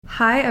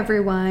Hi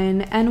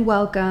everyone, and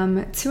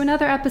welcome to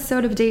another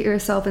episode of Date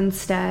Yourself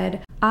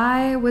Instead.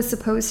 I was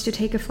supposed to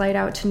take a flight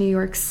out to New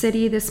York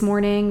City this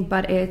morning,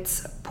 but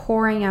it's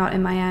pouring out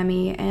in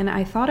Miami, and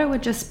I thought it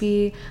would just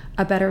be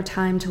a better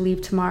time to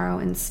leave tomorrow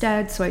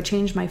instead, so I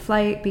changed my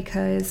flight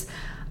because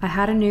I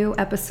had a new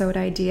episode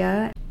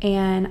idea,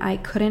 and I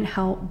couldn't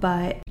help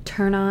but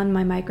turn on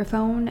my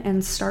microphone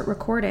and start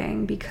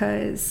recording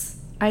because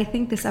I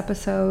think this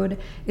episode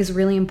is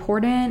really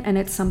important and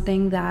it's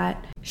something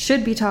that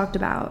should be talked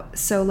about.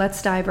 So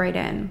let's dive right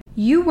in.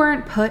 You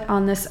weren't put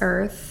on this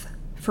earth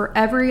for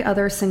every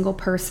other single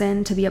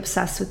person to be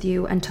obsessed with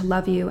you and to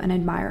love you and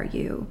admire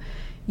you.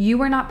 You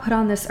were not put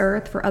on this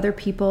earth for other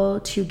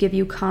people to give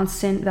you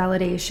constant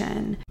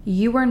validation.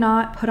 You were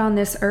not put on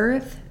this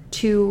earth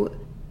to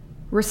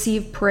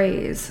receive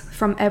praise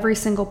from every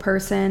single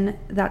person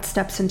that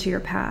steps into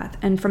your path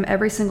and from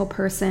every single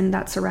person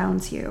that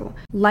surrounds you.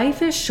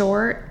 Life is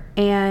short,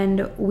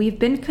 and we've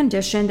been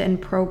conditioned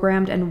and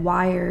programmed and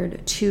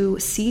wired to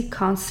seek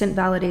constant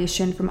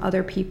validation from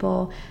other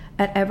people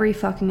at every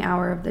fucking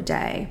hour of the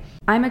day.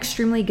 I'm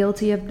extremely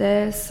guilty of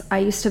this. I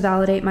used to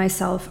validate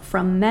myself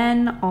from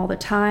men all the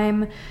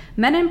time,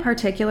 men in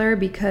particular,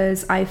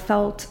 because I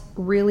felt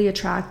really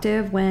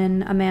attractive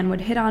when a man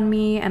would hit on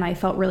me and I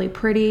felt really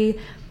pretty.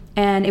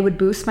 And it would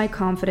boost my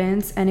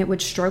confidence and it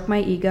would stroke my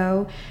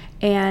ego.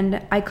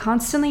 And I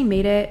constantly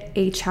made it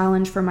a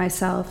challenge for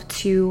myself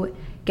to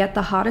get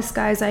the hottest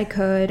guys I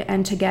could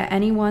and to get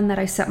anyone that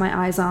I set my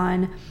eyes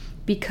on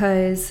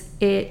because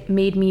it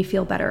made me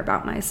feel better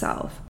about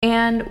myself.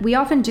 And we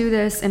often do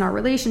this in our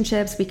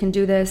relationships. We can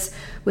do this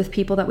with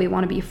people that we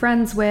want to be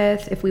friends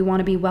with. If we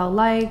want to be well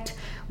liked,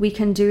 we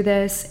can do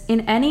this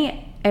in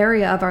any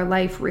area of our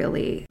life,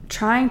 really.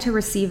 Trying to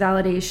receive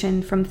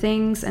validation from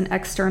things and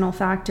external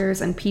factors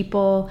and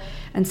people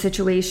and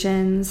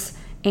situations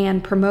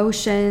and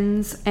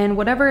promotions and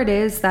whatever it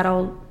is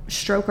that'll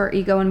stroke our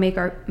ego and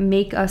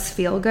make us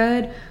feel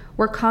good.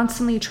 We're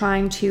constantly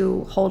trying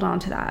to hold on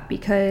to that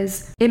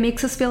because it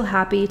makes us feel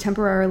happy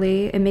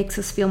temporarily. It makes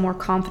us feel more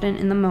confident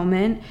in the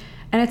moment.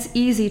 And it's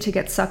easy to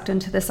get sucked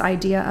into this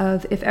idea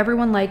of if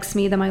everyone likes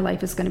me, then my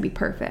life is going to be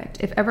perfect.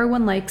 If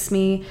everyone likes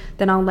me,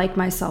 then I'll like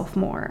myself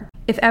more.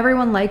 If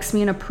everyone likes me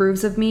and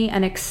approves of me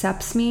and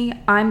accepts me,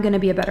 I'm going to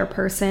be a better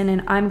person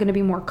and I'm going to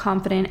be more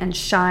confident and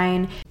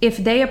shine. If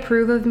they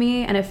approve of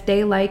me and if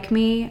they like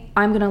me,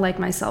 I'm going to like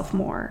myself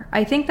more.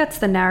 I think that's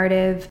the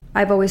narrative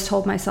I've always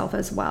told myself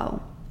as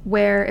well.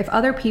 Where if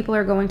other people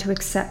are going to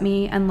accept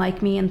me and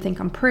like me and think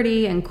I'm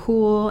pretty and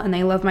cool and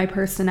they love my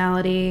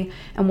personality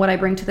and what I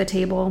bring to the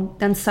table,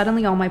 then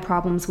suddenly all my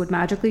problems would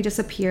magically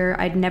disappear.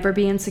 I'd never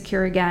be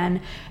insecure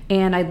again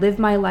and I'd live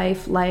my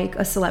life like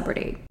a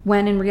celebrity.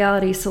 When in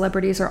reality,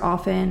 celebrities are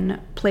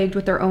often plagued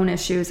with their own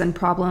issues and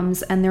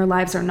problems and their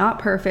lives are not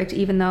perfect,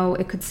 even though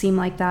it could seem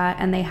like that,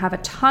 and they have a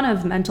ton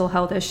of mental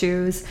health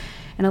issues.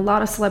 And a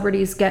lot of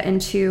celebrities get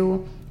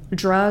into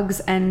drugs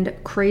and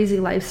crazy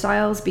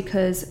lifestyles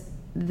because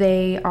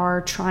they are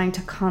trying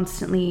to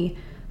constantly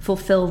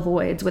fulfill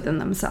voids within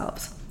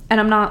themselves. And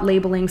I'm not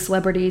labeling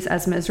celebrities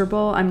as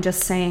miserable. I'm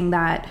just saying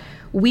that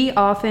we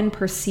often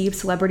perceive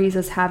celebrities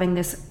as having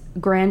this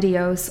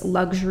grandiose,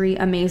 luxury,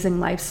 amazing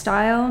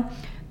lifestyle,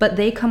 but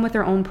they come with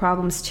their own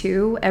problems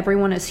too.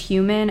 Everyone is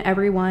human.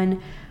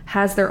 Everyone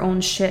has their own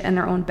shit and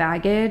their own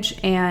baggage.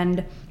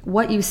 And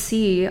what you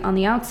see on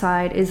the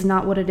outside is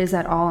not what it is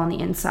at all on the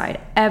inside,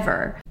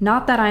 ever.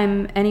 Not that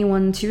I'm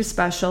anyone too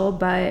special,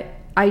 but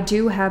I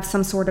do have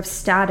some sort of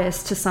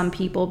status to some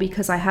people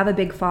because I have a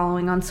big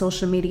following on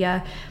social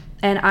media,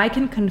 and I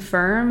can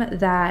confirm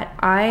that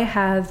I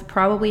have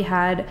probably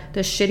had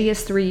the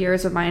shittiest 3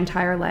 years of my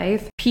entire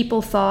life.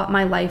 People thought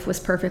my life was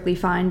perfectly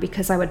fine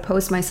because I would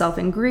post myself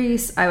in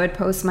Greece, I would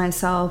post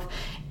myself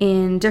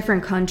in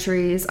different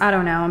countries. I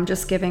don't know, I'm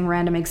just giving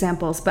random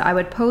examples, but I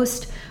would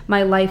post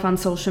my life on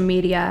social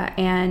media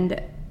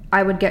and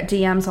I would get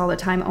DMs all the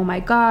time. Oh my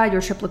God,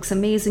 your trip looks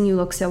amazing. You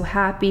look so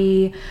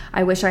happy.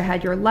 I wish I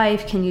had your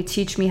life. Can you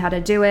teach me how to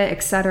do it,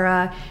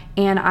 etc.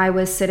 And I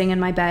was sitting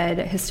in my bed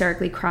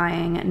hysterically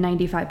crying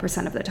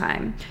 95% of the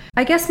time.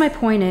 I guess my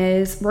point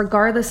is,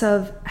 regardless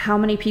of how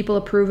many people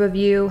approve of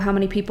you, how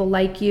many people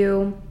like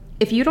you,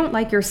 if you don't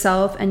like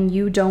yourself and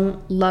you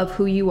don't love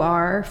who you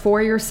are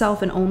for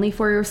yourself and only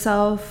for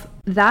yourself,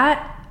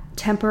 that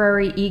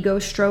temporary ego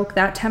stroke,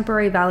 that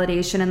temporary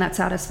validation and that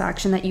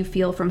satisfaction that you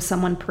feel from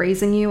someone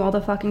praising you all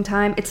the fucking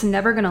time, it's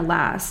never gonna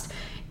last.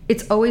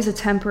 It's always a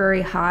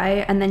temporary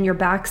high, and then you're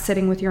back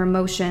sitting with your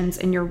emotions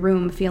in your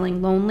room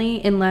feeling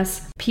lonely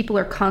unless people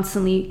are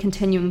constantly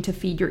continuing to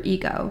feed your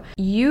ego.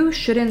 You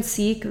shouldn't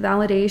seek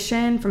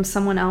validation from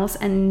someone else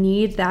and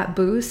need that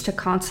boost to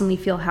constantly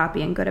feel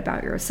happy and good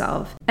about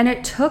yourself. And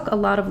it took a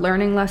lot of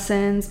learning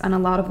lessons and a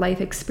lot of life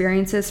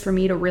experiences for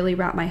me to really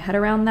wrap my head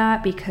around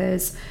that,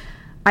 because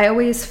I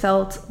always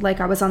felt like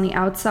I was on the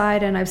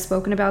outside, and I've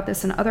spoken about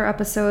this in other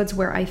episodes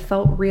where I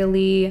felt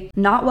really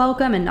not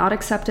welcome and not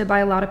accepted by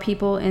a lot of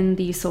people in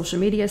the social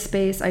media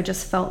space. I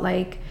just felt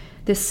like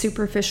this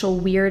superficial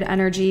weird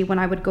energy. When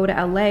I would go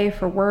to LA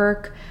for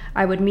work,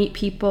 I would meet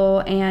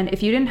people, and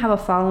if you didn't have a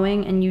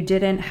following and you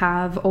didn't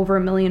have over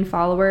 1 million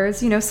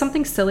followers,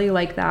 something silly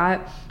like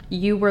that,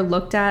 you were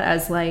looked at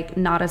as like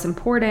not as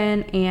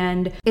important,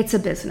 and it's a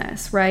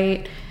business,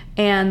 right?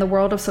 And the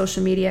world of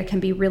social media can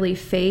be really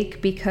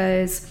fake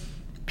because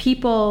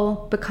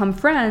people become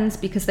friends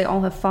because they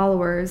all have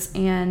followers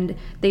and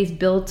they've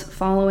built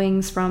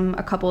followings from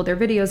a couple of their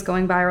videos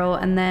going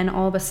viral, and then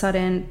all of a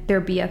sudden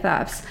they're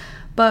BFFs.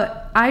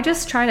 But I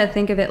just try to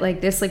think of it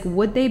like this, like,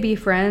 would they be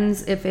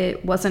friends if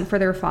it wasn't for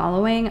their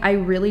following? I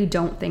really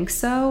don't think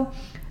so.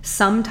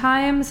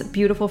 Sometimes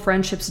beautiful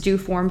friendships do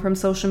form from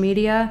social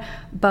media,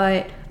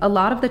 but a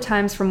lot of the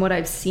times from what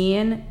I've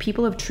seen,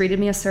 people have treated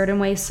me a certain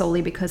way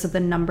solely because of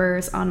the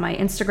numbers on my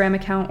Instagram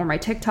account or my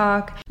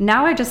TikTok.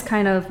 Now I just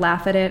kind of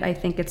laugh at it. I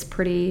think it's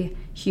pretty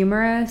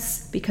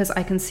humorous because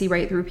I can see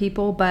right through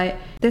people, but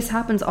this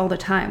happens all the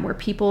time where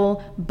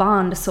people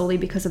bond solely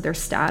because of their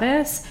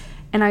status.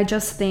 And I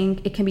just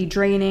think it can be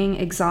draining,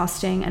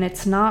 exhausting, and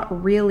it's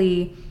not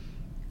really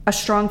a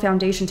strong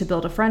foundation to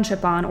build a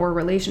friendship on or a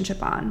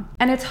relationship on.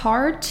 And it's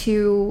hard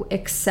to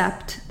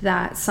accept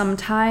that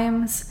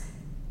sometimes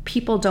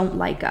people don't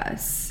like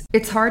us.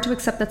 It's hard to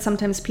accept that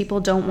sometimes people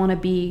don't want to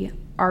be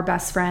our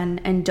best friend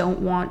and don't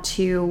want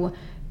to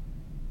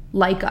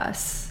like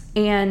us.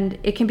 And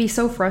it can be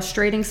so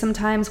frustrating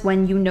sometimes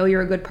when you know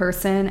you're a good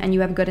person and you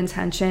have good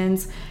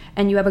intentions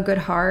and you have a good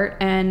heart,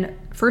 and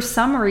for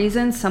some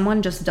reason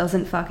someone just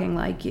doesn't fucking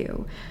like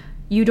you.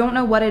 You don't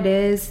know what it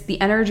is. The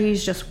energy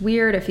is just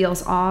weird. It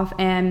feels off.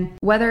 And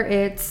whether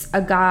it's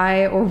a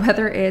guy or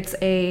whether it's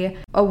a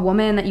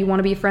woman that you want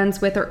to be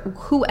friends with or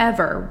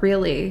whoever,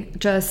 really,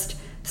 just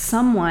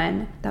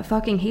someone that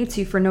fucking hates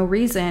you for no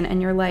reason,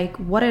 and you're like,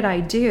 what did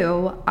I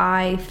do?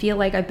 I feel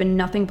like I've been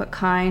nothing but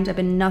kind. I've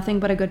been nothing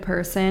but a good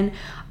person.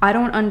 I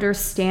don't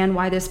understand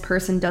why this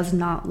person does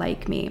not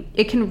like me.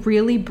 It can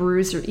really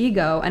bruise your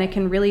ego, and it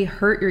can really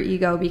hurt your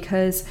ego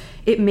because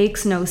it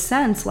makes no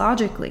sense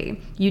logically.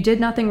 You did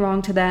nothing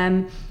wrong to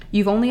them.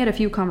 You've only had a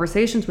few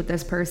conversations with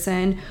this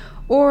person,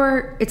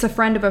 or it's a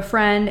friend of a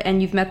friend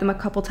and you've met them a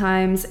couple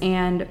times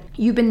and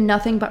you've been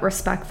nothing but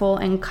respectful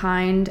and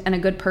kind and a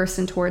good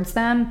person towards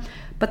them,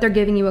 but they're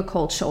giving you a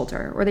cold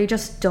shoulder, or they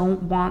just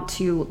don't want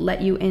to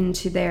let you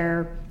into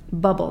their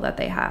bubble that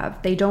they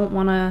have. They don't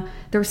want to,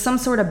 there's some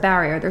sort of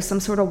barrier, there's some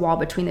sort of wall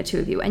between the two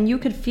of you, and you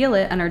could feel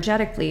it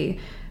energetically,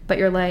 but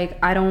you're like,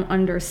 I don't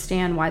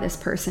understand why this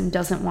person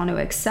doesn't want to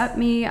accept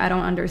me. I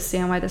don't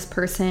understand why this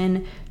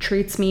person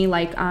treats me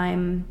like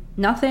I'm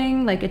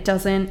nothing. Like, it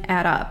doesn't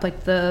add up.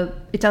 Like,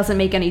 it doesn't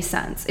make any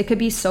sense. It could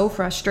be so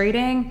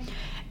frustrating.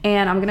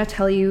 And I'm going to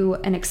tell you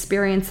an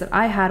experience that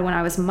I had when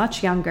I was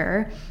much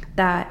younger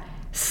that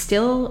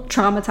still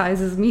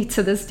traumatizes me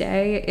to this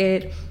day.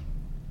 It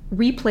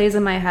replays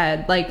in my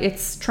head. Like,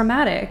 it's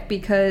traumatic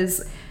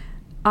because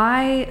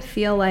I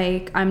feel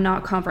like I'm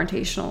not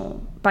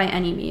confrontational by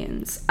any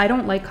means. I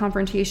don't like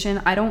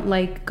confrontation. I don't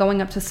like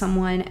going up to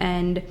someone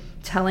and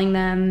telling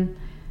them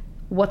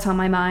what's on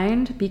my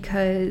mind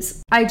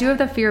because I do have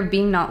the fear of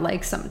being not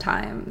liked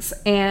sometimes.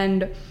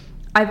 And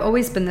I've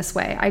always been this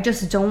way. I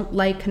just don't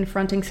like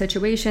confronting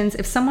situations.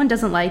 If someone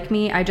doesn't like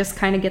me, I just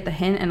kind of get the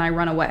hint and I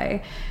run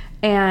away.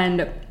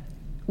 And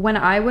when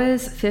I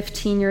was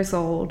 15 years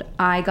old,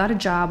 I got a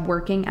job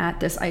working at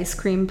this ice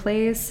cream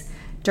place.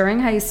 During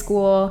high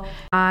school,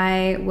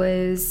 I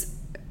was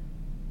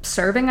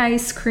serving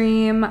ice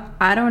cream.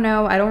 I don't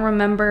know. I don't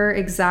remember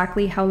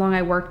exactly how long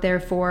I worked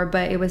there for,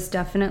 but it was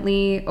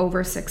definitely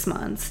over 6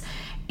 months.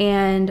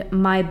 And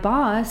my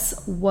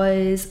boss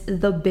was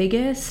the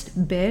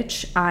biggest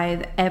bitch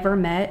I've ever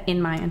met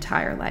in my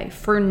entire life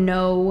for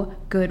no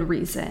good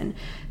reason.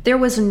 There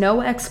was no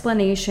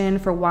explanation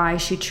for why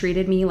she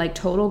treated me like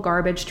total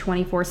garbage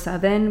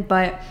 24/7,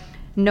 but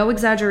no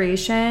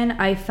exaggeration,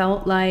 I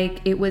felt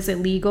like it was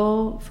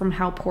illegal from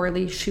how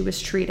poorly she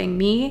was treating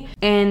me,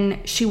 and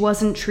she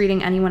wasn't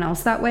treating anyone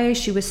else that way.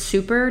 She was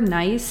super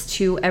nice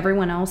to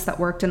everyone else that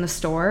worked in the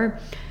store,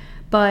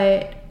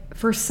 but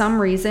for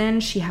some reason,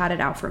 she had it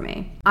out for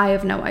me. I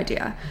have no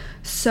idea.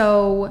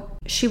 So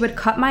she would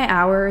cut my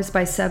hours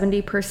by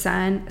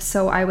 70%,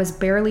 so I was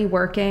barely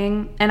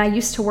working, and I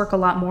used to work a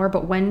lot more,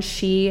 but when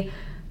she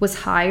was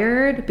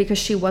hired, because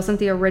she wasn't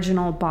the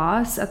original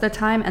boss at the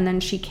time, and then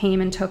she came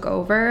and took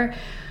over,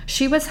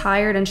 she was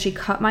hired and she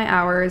cut my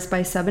hours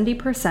by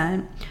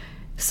 70%.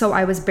 So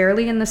I was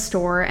barely in the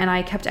store, and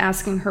I kept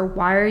asking her,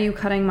 why are you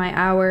cutting my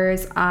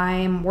hours?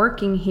 I'm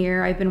working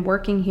here. I've been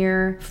working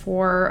here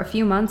for a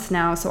few months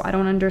now, so I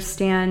don't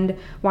understand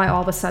why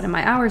all of a sudden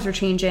my hours are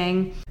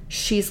changing.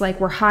 She's like,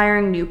 we're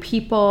hiring new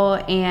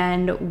people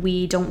and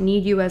we don't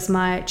need you as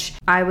much.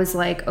 I was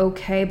like,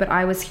 okay, but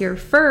I was here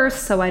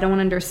first, so I don't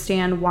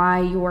understand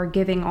why you're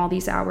giving all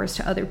these hours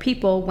to other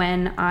people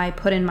when I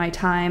put in my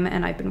time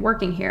and I've been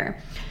working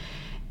here.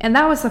 And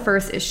that was the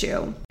first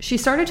issue. She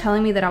started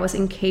telling me that I was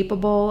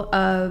incapable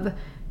of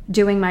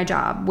doing my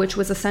job, which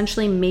was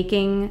essentially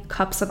making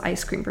cups of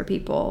ice cream for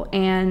people,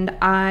 and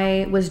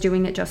I was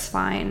doing it just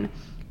fine.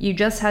 You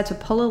just had to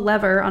pull a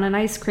lever on an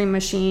ice cream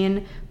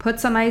machine, put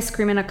some ice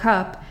cream in a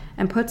cup,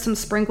 and put some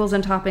sprinkles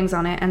and toppings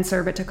on it and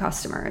serve it to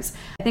customers.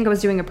 I think I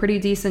was doing a pretty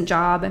decent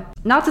job.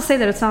 Not to say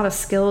that it's not a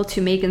skill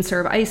to make and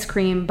serve ice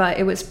cream, but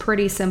it was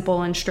pretty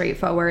simple and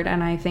straightforward,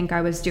 and I think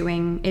I was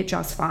doing it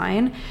just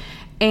fine.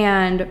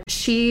 And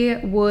she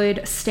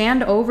would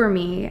stand over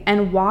me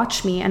and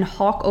watch me and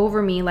hawk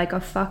over me like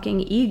a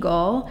fucking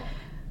eagle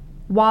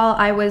while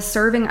I was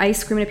serving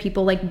ice cream to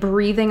people, like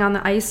breathing on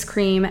the ice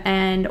cream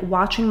and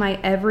watching my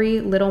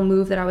every little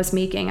move that I was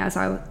making as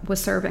I was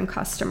serving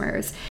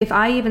customers. If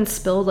I even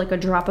spilled like a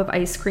drop of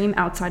ice cream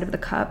outside of the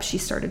cup, she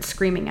started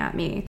screaming at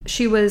me.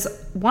 She was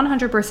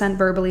 100%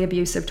 verbally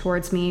abusive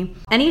towards me.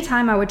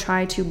 Anytime I would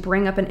try to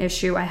bring up an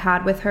issue I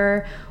had with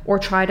her or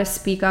try to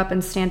speak up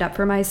and stand up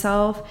for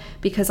myself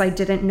because I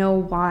didn't know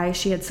why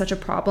she had such a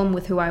problem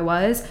with who I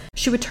was,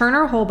 she would turn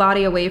her whole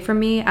body away from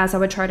me as I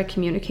would try to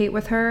communicate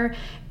with her.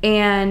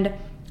 And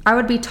I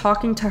would be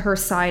talking to her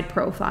side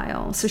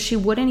profile. So she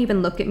wouldn't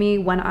even look at me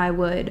when I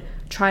would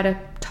try to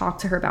talk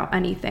to her about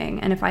anything.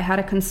 And if I had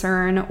a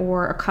concern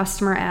or a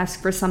customer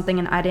asked for something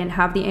and I didn't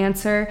have the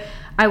answer,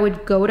 I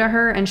would go to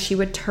her and she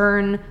would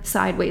turn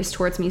sideways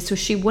towards me. So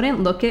she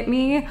wouldn't look at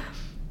me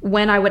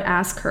when I would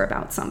ask her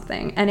about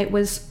something. And it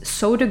was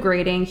so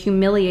degrading,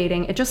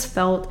 humiliating. It just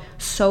felt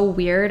so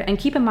weird. And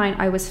keep in mind,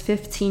 I was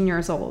 15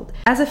 years old.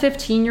 As a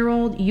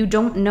 15-year-old, you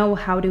don't know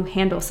how to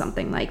handle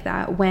something like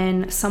that.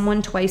 When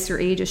someone twice your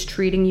age is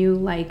treating you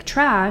like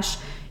trash,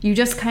 you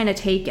just kind of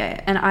take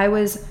it. And I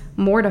was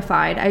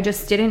mortified. I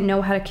just didn't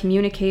know how to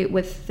communicate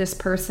with this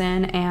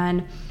person.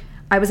 And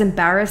I was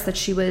embarrassed that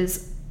she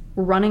was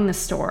running the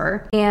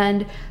store.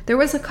 And there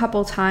was a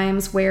couple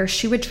times where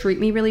she would treat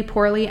me really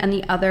poorly and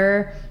the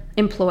other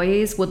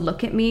employees would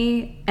look at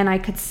me and I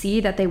could see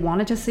that they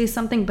wanted to say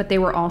something, but they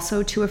were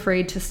also too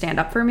afraid to stand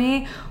up for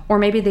me, or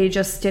maybe they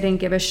just didn't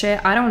give a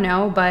shit. I don't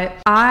know, but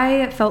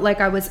I felt like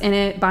I was in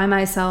it by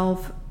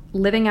myself,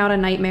 living out a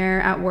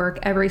nightmare at work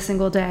every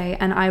single day,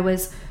 and I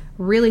was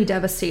really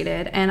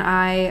devastated. And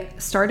I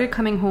started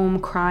coming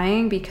home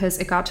crying because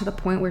it got to the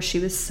point where she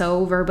was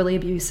so verbally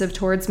abusive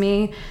towards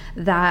me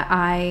that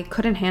I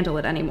couldn't handle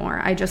it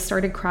anymore. I just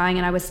started crying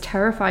and I was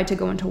terrified to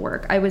go into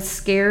work. I was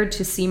scared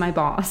to see my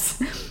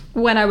boss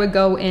when I would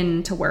go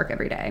into work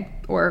every day,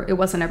 or it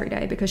wasn't every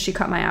day because she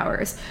cut my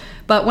hours.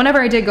 But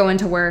whenever I did go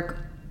into work,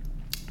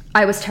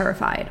 I was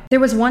terrified. There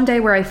was one day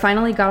where I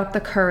finally got up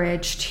the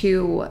courage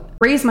to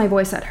raise my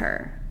voice at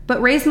her. But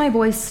raise my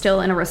voice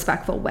still in a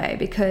respectful way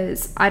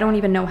because I don't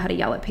even know how to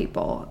yell at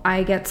people.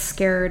 I'm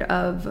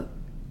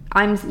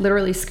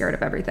literally scared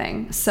of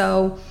everything.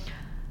 So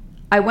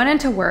I went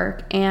into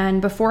work,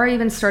 and before I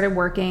even started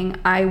working,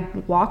 I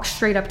walked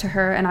straight up to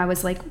her and I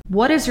was like,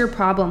 "What is your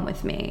problem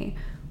with me?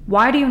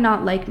 Why do you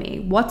not like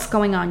me? What's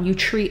going on? You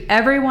treat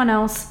everyone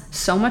else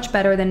so much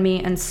better than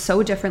me and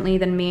so differently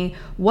than me.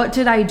 What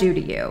did I do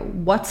to you?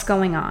 What's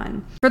going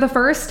on?" For the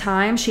first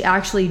time, she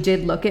actually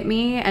did look at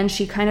me and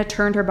she kind of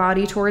turned her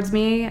body towards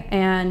me,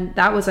 and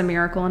that was a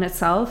miracle in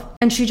itself.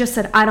 And she just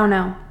said, "I don't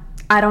know.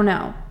 I don't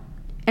know."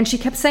 And she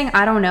kept saying,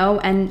 "I don't know,"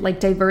 and like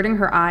diverting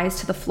her eyes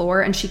to the floor,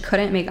 and she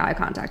couldn't make eye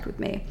contact with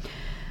me.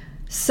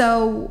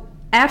 So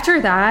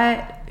after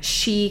that,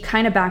 she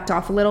kind of backed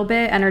off a little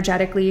bit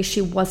energetically.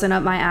 She wasn't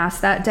up my ass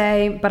that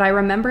day, but I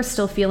remember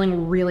still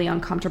feeling really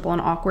uncomfortable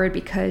and awkward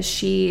because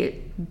she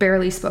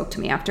barely spoke to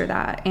me after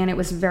that. And it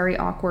was very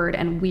awkward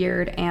and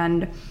weird,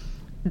 and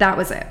that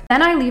was it.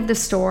 Then I leave the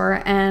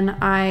store and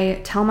I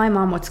tell my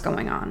mom what's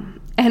going on.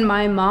 And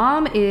my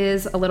mom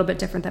is a little bit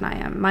different than I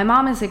am. My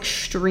mom is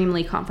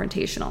extremely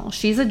confrontational.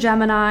 She's a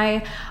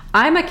Gemini.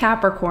 I'm a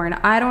Capricorn.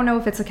 I don't know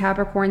if it's a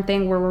Capricorn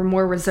thing where we're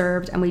more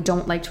reserved and we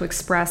don't like to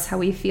express how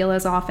we feel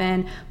as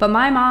often, but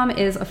my mom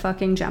is a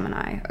fucking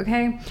Gemini,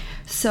 okay?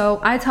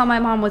 So I tell my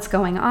mom what's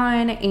going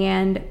on,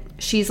 and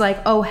she's like,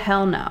 "Oh,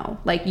 hell no.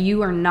 Like,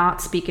 you are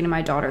not speaking to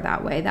my daughter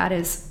that way. That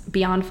is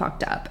beyond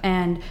fucked up.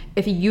 And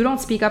if you don't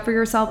speak up for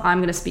yourself, I'm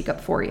going to speak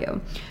up for you."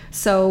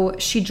 So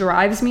she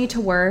drives me to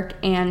work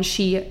and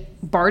she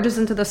barges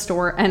into the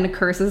store and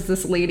curses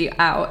this lady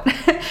out.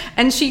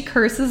 And she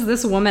curses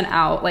this woman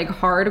out, like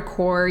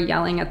hardcore,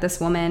 yelling at this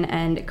woman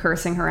and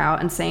cursing her out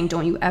and saying,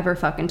 "Don't you ever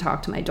fucking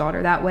talk to my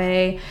daughter that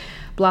way,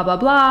 blah, blah,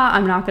 blah."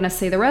 I'm not going to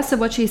say the rest of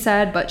what she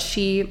said, but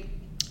she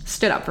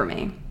stood up for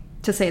me,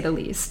 to say the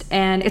least.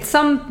 And it's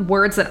some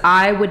words that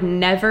I would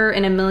never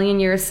in a million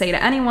years say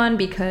to anyone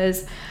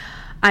because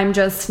I'm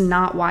just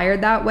not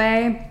wired that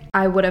way.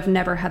 I would have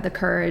never had the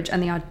courage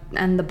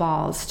and the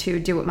balls to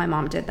do what my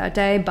mom did that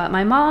day, but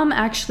my mom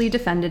actually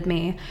defended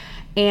me.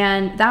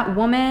 And that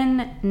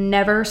woman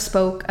never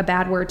spoke a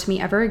bad word to me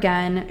ever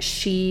again.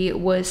 She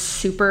was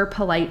super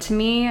polite to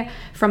me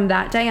from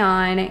that day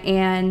on.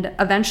 And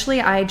eventually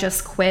I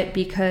just quit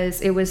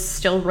because it was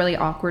still really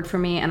awkward for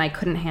me and I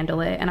couldn't handle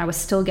it. And I was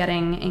still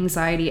getting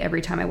anxiety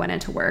every time I went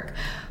into work.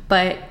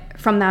 But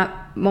from that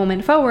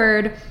moment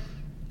forward,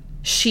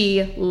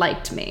 she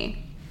liked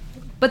me.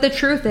 But the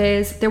truth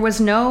is, there was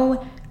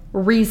no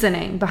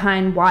reasoning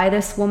behind why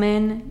this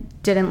woman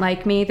didn't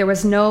like me. There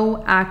was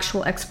no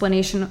actual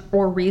explanation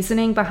or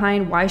reasoning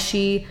behind why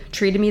she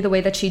treated me the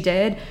way that she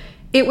did.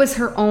 It was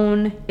her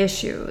own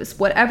issues.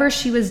 Whatever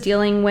she was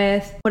dealing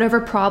with,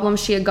 whatever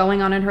problems she had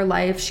going on in her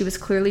life, she was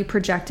clearly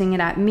projecting it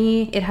at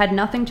me. It had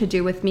nothing to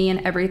do with me and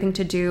everything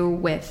to do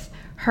with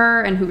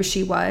her and who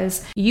she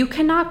was. You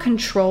cannot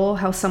control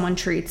how someone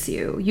treats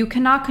you. You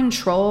cannot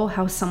control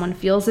how someone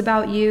feels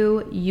about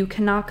you. You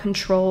cannot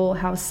control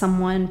how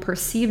someone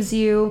perceives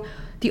you.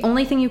 The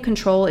only thing you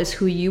control is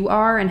who you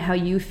are and how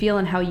you feel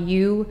and how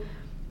you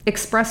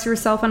express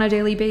yourself on a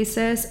daily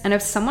basis. And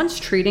if someone's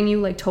treating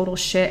you like total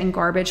shit and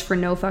garbage for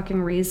no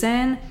fucking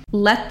reason,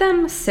 let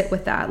them sit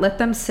with that. Let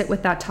them sit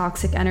with that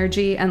toxic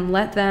energy and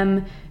let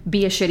them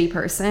be a shitty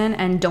person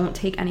and don't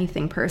take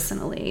anything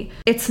personally.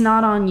 It's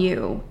not on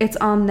you. It's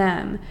on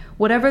them.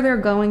 Whatever they're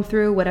going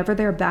through, whatever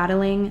they're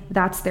battling,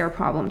 that's their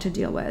problem to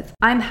deal with.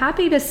 I'm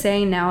happy to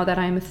say now that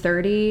I'm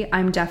 30,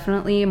 I'm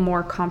definitely a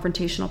more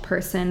confrontational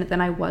person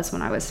than I was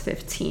when I was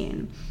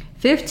 15.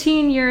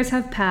 15 years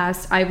have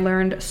passed. I've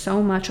learned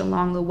so much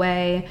along the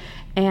way,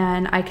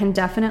 and I can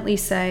definitely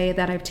say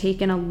that I've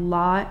taken a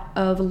lot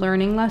of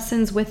learning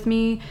lessons with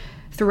me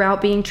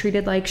throughout being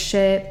treated like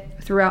shit,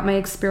 throughout my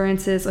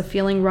experiences of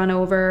feeling run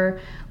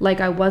over, like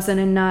I wasn't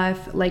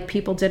enough, like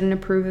people didn't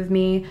approve of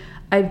me.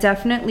 I've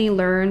definitely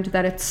learned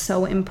that it's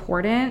so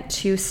important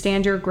to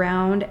stand your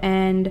ground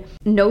and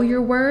know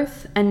your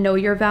worth and know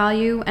your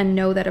value and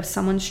know that if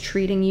someone's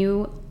treating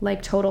you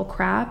like total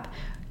crap,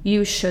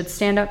 you should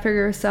stand up for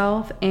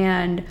yourself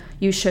and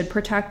you should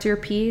protect your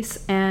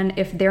peace. And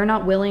if they're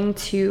not willing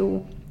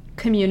to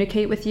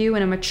communicate with you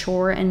in a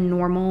mature and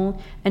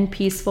normal and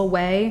peaceful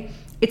way,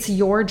 it's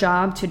your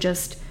job to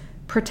just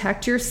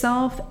protect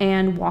yourself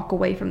and walk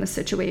away from the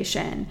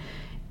situation.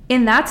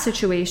 In that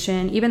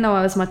situation, even though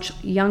I was much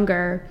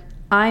younger,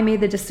 I made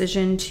the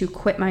decision to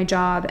quit my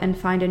job and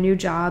find a new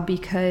job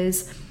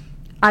because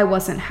I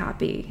wasn't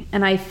happy.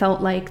 And I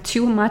felt like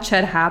too much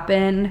had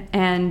happened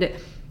and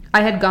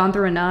I had gone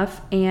through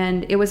enough,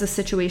 and it was a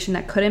situation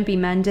that couldn't be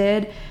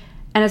mended.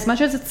 And as much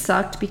as it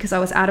sucked because I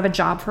was out of a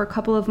job for a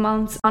couple of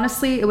months,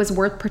 honestly, it was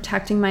worth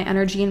protecting my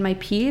energy and my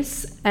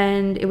peace,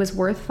 and it was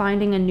worth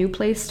finding a new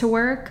place to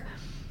work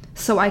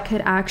so I could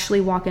actually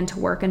walk into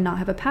work and not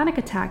have a panic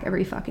attack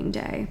every fucking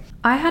day.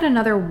 I had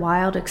another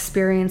wild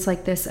experience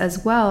like this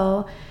as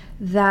well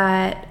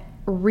that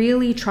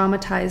really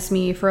traumatized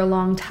me for a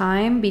long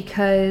time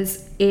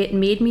because it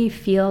made me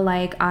feel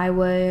like I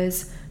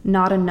was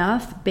not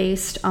enough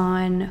based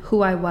on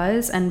who I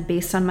was and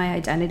based on my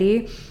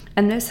identity.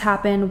 And this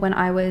happened when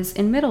I was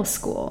in middle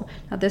school.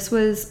 Now I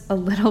was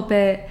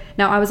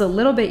a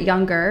little bit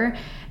younger,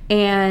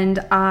 and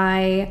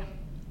I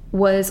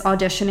was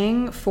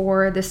auditioning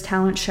for this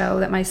talent show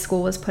that my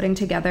school was putting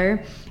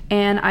together,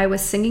 and I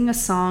was singing a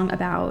song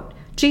about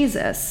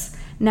Jesus.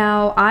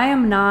 Now, I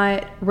am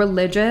not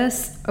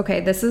religious. Okay,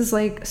 this is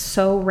like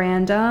so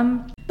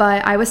random,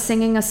 but I was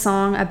singing a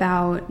song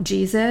about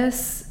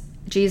Jesus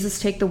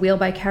Take the Wheel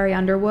by Carrie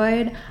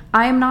Underwood.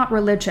 I am not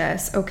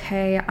religious,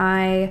 okay?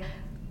 I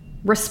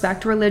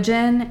respect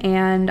religion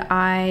and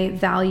I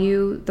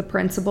value the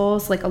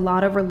principles. Like a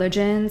lot of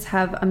religions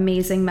have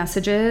amazing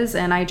messages,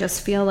 and I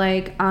just feel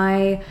like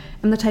I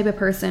am the type of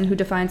person who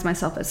defines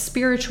myself as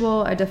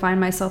spiritual. I define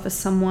myself as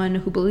someone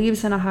who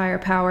believes in a higher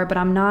power, but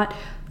I'm not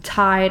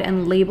tied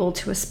and labeled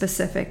to a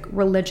specific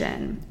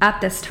religion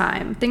at this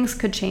time. Things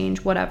could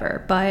change,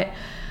 whatever, but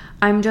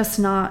I'm just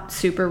not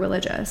super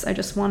religious. I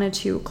just wanted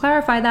to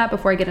clarify that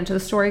before I get into the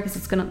story because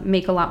it's going to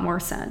make a lot more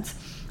sense.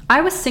 I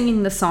was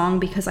singing the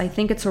song because I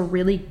think it's a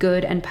really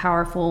good and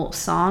powerful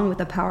song with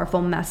a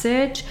powerful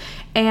message.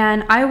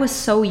 And I was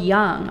so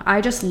young.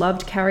 I just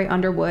loved Carrie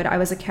Underwood. I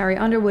was a Carrie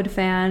Underwood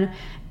fan,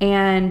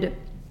 and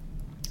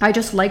I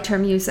just liked her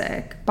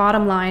music.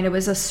 Bottom line, it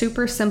was a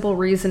super simple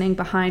reasoning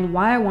behind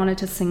why I wanted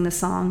to sing the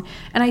song.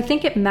 And I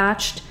think it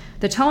matched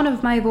the tone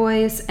of my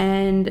voice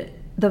and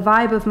the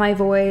vibe of my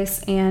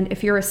voice. And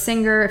if you're a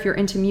singer, if you're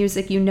into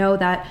music, you know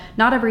that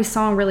not every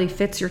song really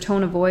fits your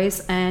tone of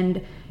voice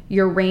and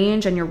your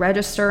range and your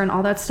register and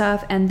all that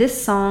stuff. And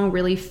this song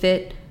really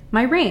fit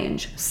my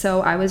range.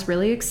 So I was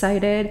really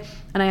excited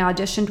and I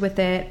auditioned with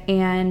it.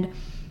 And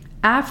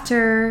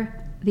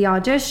after the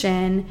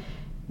audition,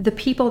 the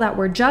people that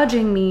were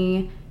judging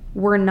me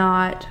were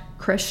not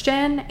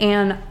Christian,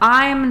 and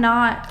I'm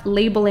not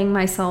labeling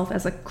myself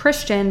as a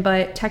Christian,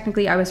 but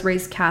technically I was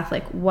raised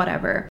Catholic,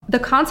 whatever. The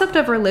concept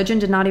of religion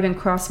did not even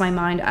cross my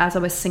mind as I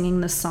was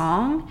singing the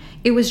song.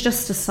 It was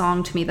just a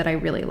song to me that I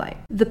really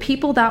liked. The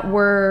people that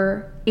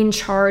were in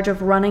charge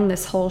of running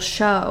this whole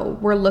show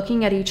were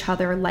looking at each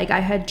other like I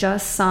had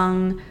just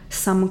sung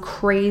some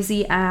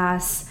crazy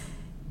ass,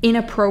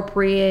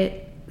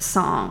 inappropriate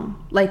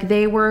song. Like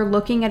they were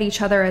looking at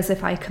each other as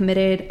if I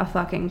committed a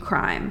fucking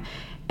crime.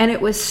 And it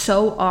was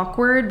so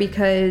awkward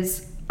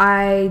because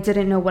I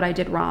didn't know what I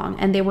did wrong.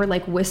 And they were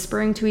like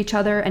whispering to each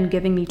other and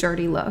giving me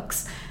dirty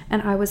looks.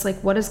 And I was like,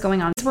 what is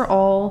going on? These were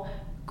all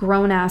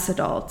grown ass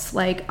adults.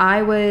 Like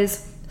I was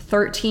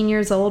 13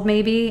 years old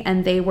maybe,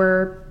 and they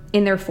were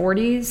in their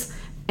 40s.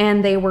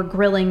 and they were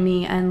grilling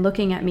me and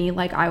looking at me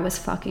like I was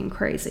fucking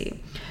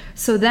crazy.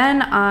 So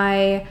then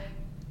I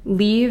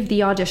leave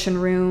the audition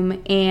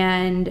room,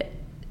 and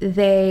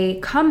they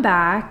come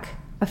back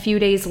a few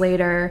days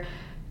later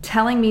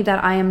telling me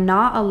that I am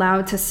not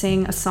allowed to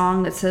sing a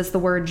song that says the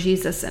word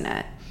Jesus in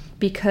it,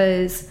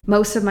 because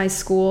most of my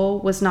school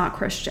was not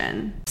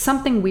Christian.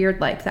 Something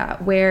weird like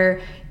that, where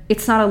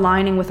it's not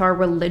aligning with our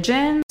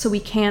religion, so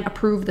we can't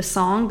approve the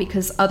song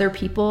because other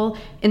people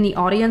in the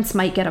audience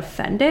might get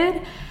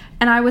offended.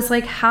 And I was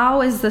like,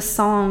 how is this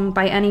song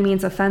by any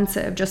means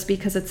offensive just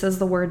because it says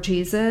the word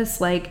Jesus?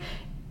 Like,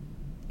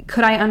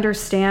 could I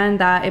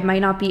understand that it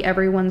might not be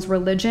everyone's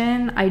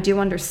religion? I do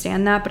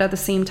understand that, but at the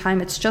same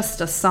time, it's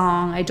just a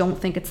song. I don't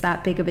think it's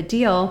that big of a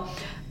deal.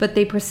 But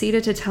they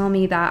proceeded to tell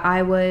me that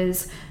I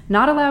was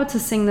not allowed to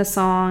sing the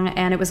song,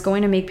 and it was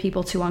going to make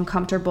people too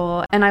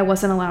uncomfortable, and I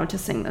wasn't allowed to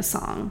sing the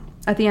song.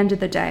 At the end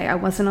of the day, I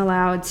wasn't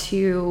allowed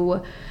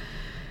to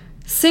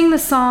sing the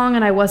song,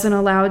 and I wasn't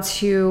allowed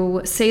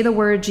to say the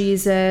word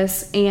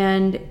Jesus.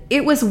 And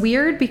it was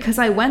weird because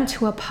I went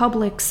to a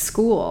public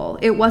school.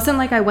 It wasn't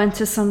like I went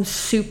to some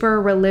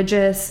super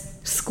religious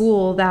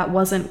school that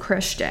wasn't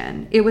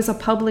Christian. It was a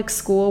public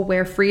school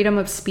where freedom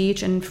of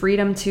speech and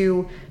freedom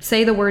to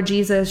say the word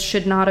Jesus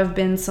should not have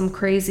been some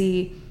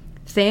crazy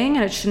thing,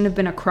 and it shouldn't have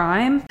been a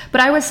crime.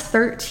 But I was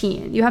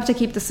 13. You have to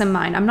keep this in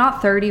mind. I'm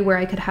not 30 where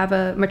I could have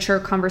a mature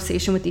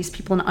conversation with these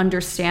people and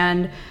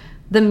understand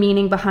the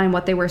meaning behind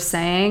what they were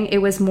saying. It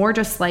was more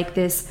just like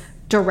this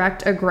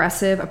direct,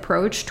 aggressive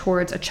approach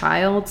towards a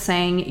child,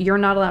 saying, you're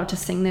not allowed to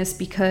sing this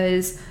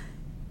because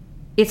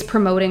it's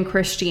promoting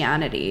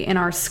Christianity in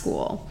our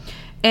school.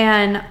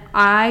 And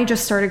I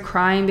just started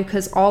crying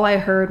because all I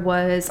heard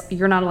was,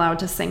 you're not allowed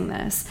to sing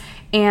this.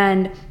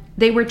 And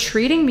they were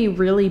treating me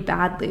really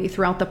badly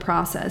throughout the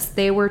process.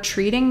 They were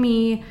treating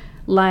me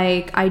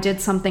like I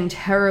did something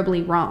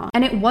terribly wrong.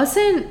 And it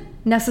wasn't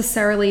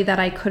necessarily that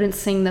I couldn't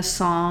sing the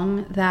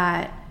song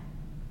that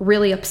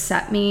really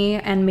upset me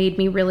and made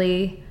me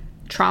really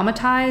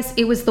traumatized.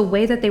 It was the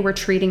way that they were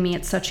treating me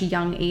at such a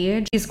young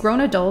age. These grown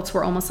adults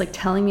were almost like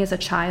telling me as a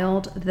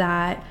child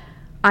that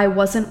I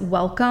wasn't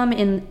welcome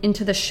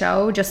into the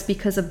show just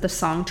because of the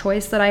song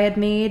choice that I had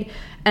made.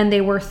 And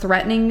they were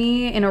threatening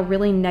me in a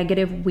really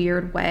negative,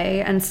 weird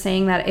way, and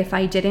saying that if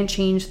I didn't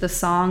change the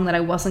song, that I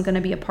wasn't going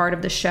to be a part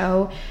of the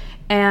show.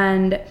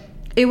 And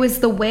it was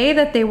the way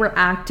that they were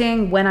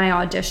acting when I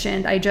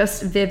auditioned. I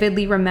just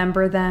vividly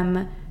remember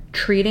them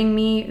treating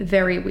me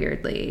very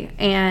weirdly,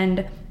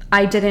 and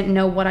I didn't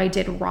know what I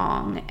did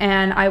wrong.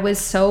 And I was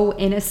so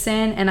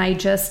innocent, and I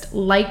just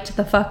liked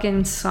the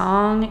fucking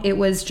song. It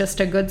was just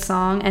a good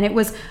song, and it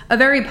was a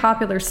very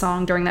popular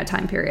song during that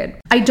time period.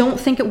 I don't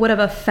think it would have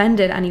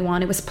offended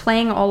anyone. It was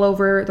playing all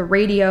over the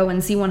radio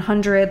and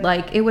Z100.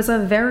 Like, it was a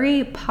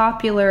very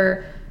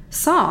popular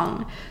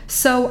song.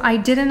 So I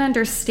didn't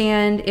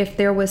understand if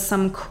there was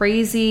some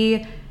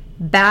crazy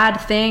bad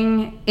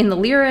thing in the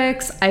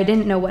lyrics. I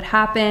didn't know what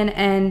happened.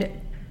 And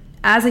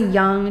as a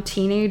young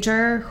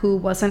teenager who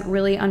wasn't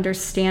really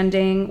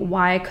understanding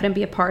why I couldn't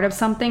be a part of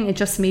something, it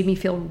just made me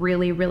feel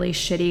really, really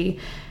shitty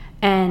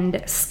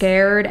and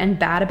scared and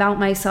bad about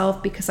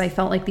myself, because I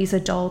felt like these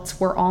adults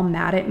were all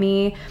mad at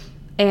me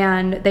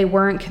and they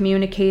weren't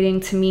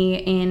communicating to me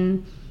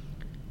in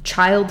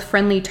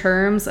child-friendly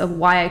terms of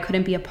why I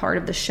couldn't be a part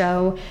of the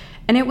show.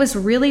 And it was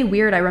really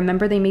weird. I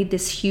remember they made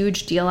this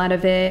huge deal out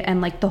of it,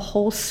 and like the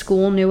whole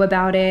school knew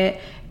about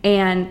it,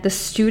 and the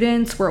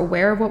students were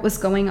aware of what was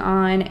going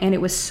on, and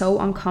it was so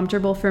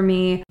uncomfortable for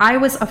me. I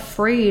was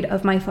afraid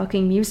of my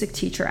fucking music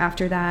teacher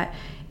after that.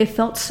 It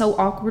felt so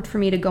awkward for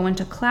me to go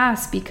into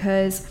class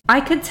because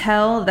I could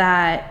tell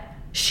that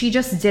she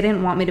just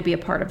didn't want me to be a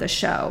part of the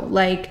show.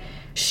 Like,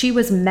 she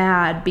was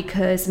mad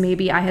because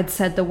maybe I had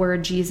said the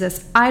word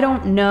Jesus. I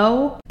don't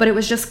know, but it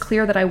was just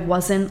clear that I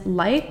wasn't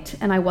liked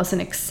and I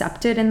wasn't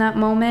accepted in that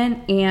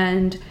moment.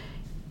 And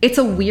it's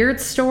a weird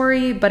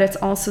story, but it's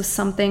also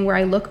something where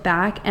I look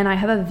back and I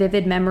have a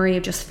vivid memory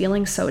of just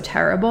feeling so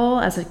terrible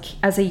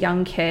as a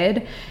young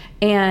kid.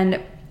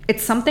 And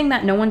it's something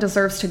that no one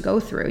deserves to go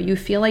through. You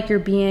feel like you're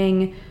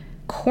being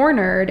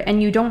cornered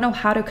and you don't know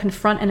how to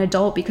confront an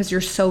adult because you're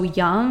so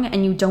young,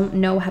 and you don't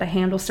know how to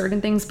handle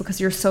certain things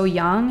because you're so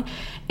young.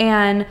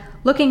 And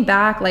looking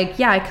back, like,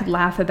 yeah, I could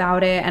laugh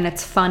about it and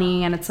it's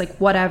funny and it's like,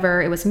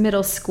 whatever, it was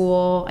middle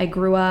school, I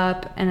grew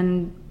up,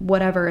 and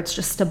whatever, it's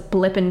just a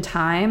blip in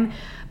time.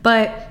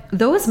 But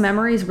those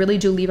memories really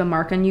do leave a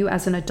mark on you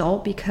as an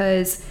adult,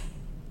 because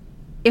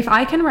if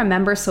I can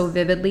remember so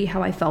vividly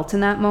how I felt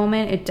in that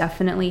moment, it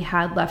definitely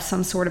had left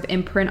some sort of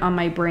imprint on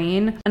my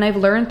brain. And I've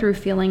learned through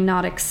feeling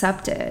not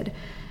accepted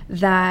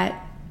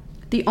that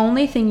the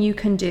only thing you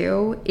can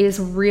do is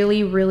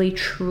really, really,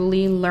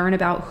 truly learn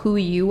about who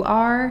you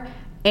are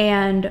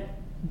and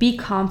be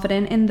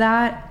confident in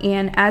that.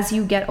 And as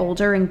you get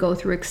older and go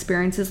through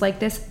experiences like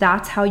this,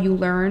 that's how you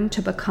learn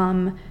to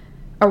become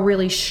a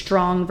really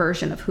strong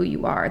version of who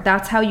you are.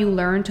 That's how you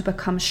learn to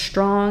become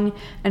strong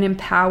and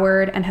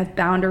empowered and have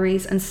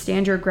boundaries and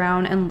stand your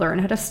ground and learn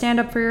how to stand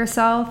up for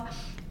yourself.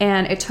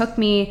 And it took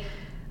me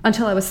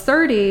until I was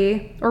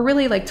 30, or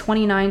really like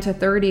 29 to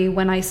 30,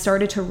 when I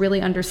started to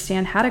really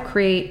understand how to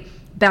create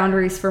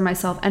boundaries for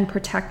myself and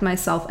protect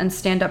myself and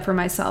stand up for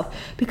myself.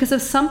 Because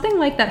if something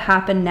like that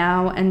happened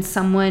now and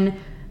someone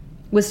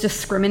was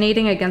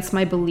discriminating against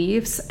my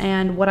beliefs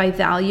and what I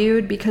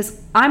valued,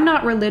 because I'm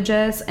not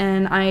religious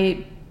and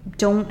I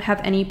don't have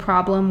any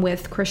problem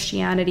with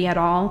Christianity at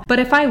all. But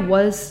if I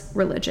was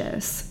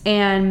religious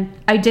and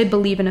I did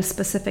believe in a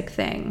specific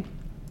thing,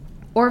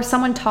 or if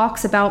someone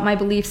talks about my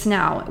beliefs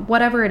now,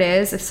 whatever it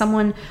is, if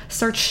someone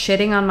starts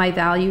shitting on my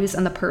values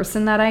and the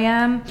person that I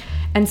am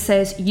and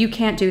says, you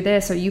can't do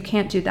this or you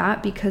can't do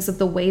that because of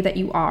the way that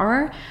you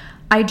are,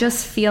 I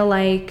just feel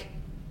like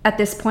at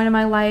this point in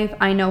my life,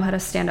 I know how to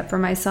stand up for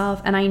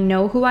myself, and I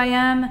know who I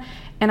am,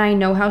 and I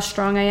know how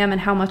strong I am and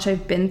how much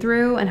I've been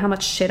through and how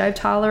much shit I've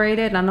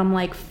tolerated. And I'm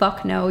like,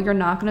 fuck no, you're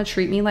not going to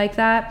treat me like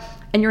that.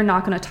 And you're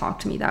not going to talk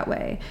to me that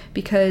way,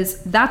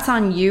 because that's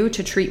on you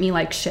to treat me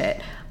like shit.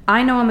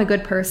 I know I'm a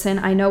good person.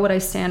 I know what I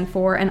stand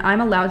for, and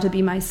I'm allowed to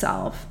be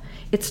myself.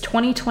 It's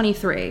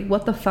 2023.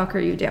 What the fuck are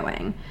you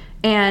doing?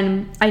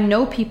 And I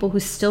know people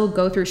who still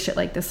go through shit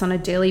like this on a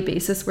daily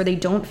basis, where they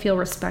don't feel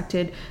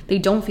respected, they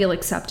don't feel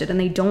accepted, and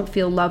they don't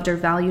feel loved or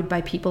valued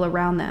by people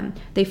around them.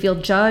 They feel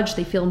judged,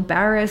 they feel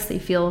embarrassed, they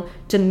feel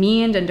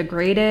demeaned and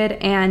degraded.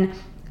 And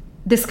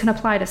this can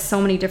apply to so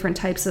many different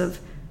types of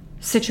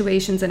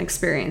situations and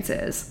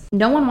experiences.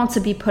 No one wants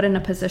to be put in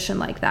a position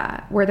like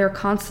that, where they're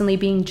constantly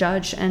being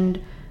judged,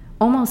 and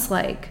almost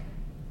like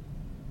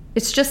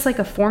it's just like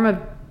a form of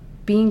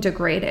being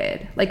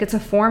degraded. Like it's a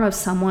form of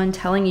someone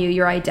telling you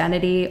your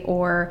identity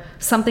or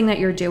something that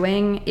you're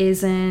doing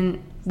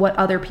isn't what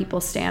other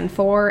people stand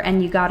for,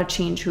 and you got to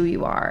change who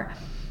you are.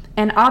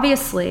 And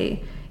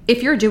obviously,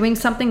 if you're doing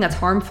something that's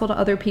harmful to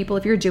other people,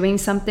 if you're doing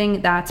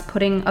something that's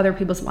putting other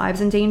people's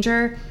lives in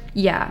danger,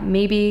 yeah,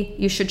 maybe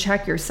you should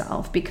check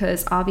yourself,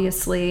 because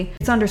obviously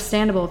it's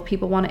understandable if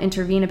people want to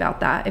intervene about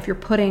that, if you're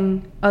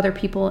putting other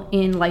people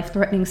in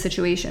life-threatening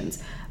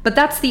situations. But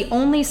that's the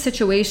only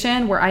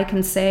situation where I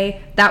can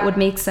say that would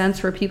make sense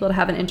for people to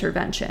have an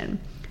intervention.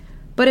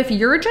 But if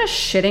you're just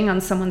shitting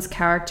on someone's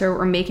character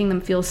or making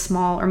them feel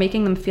small or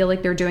making them feel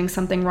like they're doing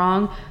something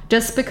wrong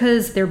just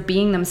because they're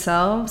being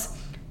themselves,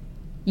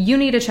 you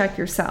need to check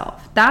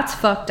yourself. That's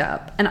fucked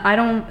up. And I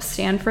don't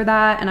stand for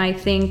that. And I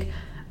think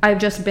I've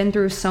just been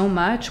through so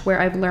much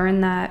where I've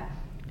learned that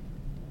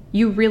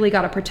you really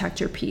got to protect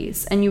your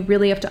peace, and you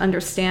really have to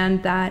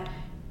understand that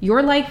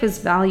your life is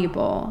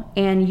valuable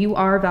and you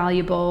are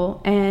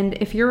valuable. And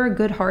if you're a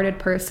good-hearted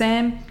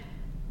person,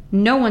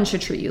 no one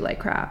should treat you like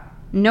crap.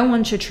 No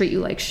one should treat you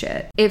like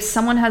shit. If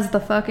someone has the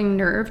fucking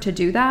nerve to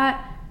do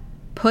that,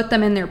 put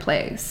them in their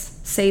place.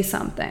 Say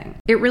something.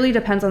 It really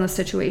depends on the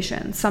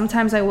situation.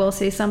 Sometimes I will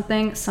say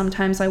something.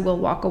 Sometimes I will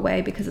walk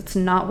away because it's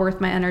not worth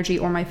my energy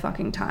or my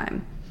fucking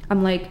time.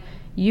 I'm like,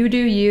 you do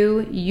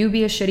you. You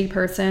be a shitty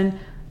person.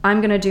 I'm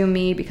gonna do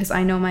me because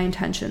I know my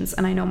intentions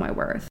and I know my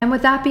worth. And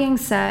with that being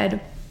said,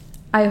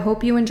 I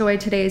hope you enjoyed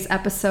today's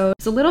episode.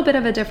 It's a little bit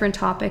of a different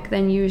topic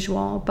than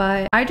usual,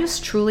 but I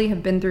just truly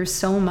have been through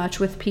so much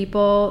with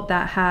people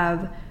that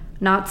have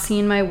not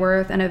seen my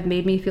worth and have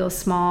made me feel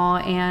small.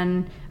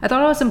 And I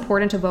thought it was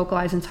important to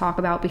vocalize and talk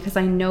about, because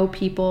I know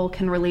people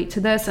can relate to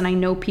this, and I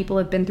know people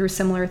have been through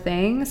similar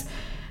things.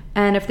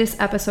 And if this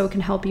episode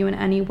can help you in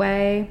any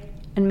way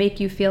and make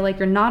you feel like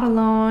you're not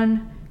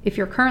alone, if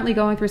you're currently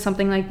going through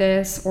something like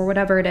this or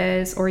whatever it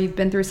is, or you've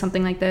been through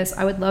something like this,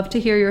 I would love to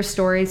hear your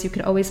stories. You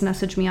could always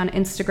message me on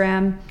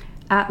Instagram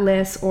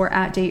 @Liz or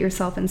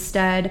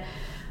 @DateYourselfInstead.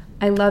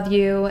 I love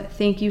you.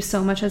 Thank you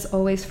so much as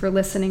always for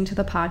listening to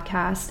the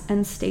podcast,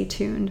 and stay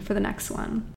tuned for the next one.